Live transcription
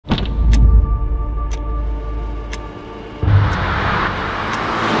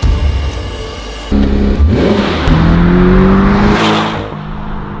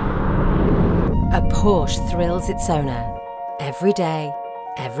Porsche thrills its owner every day,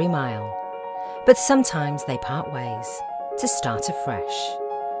 every mile. But sometimes they part ways to start afresh.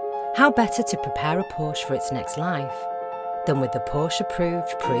 How better to prepare a Porsche for its next life than with the Porsche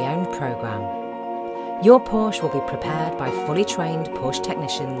Approved Pre-Owned programme. Your Porsche will be prepared by fully trained Porsche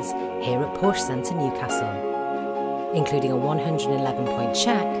technicians here at Porsche Centre Newcastle, including a 111-point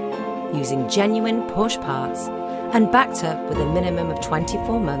check, using genuine Porsche parts and backed up with a minimum of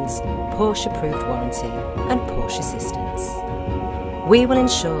 24 months Porsche Approved warranty and Porsche assistance. We will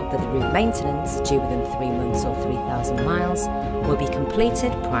ensure that the route maintenance due within 3 months or 3,000 miles will be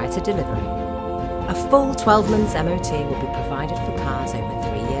completed prior to delivery. A full 12 months MOT will be provided for cars over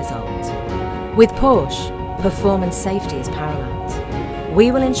 3 years old. With Porsche, performance safety is paramount.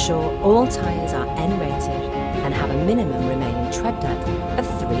 We will ensure all tyres are N-rated and have a minimum remaining tread depth of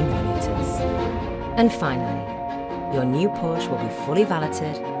 3mm. And finally, your new Porsche will be fully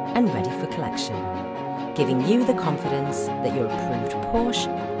valeted and ready for collection, giving you the confidence that your approved Porsche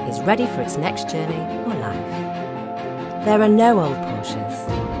is ready for its next journey or life. There are no old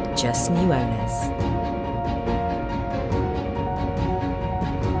Porsches, just new owners.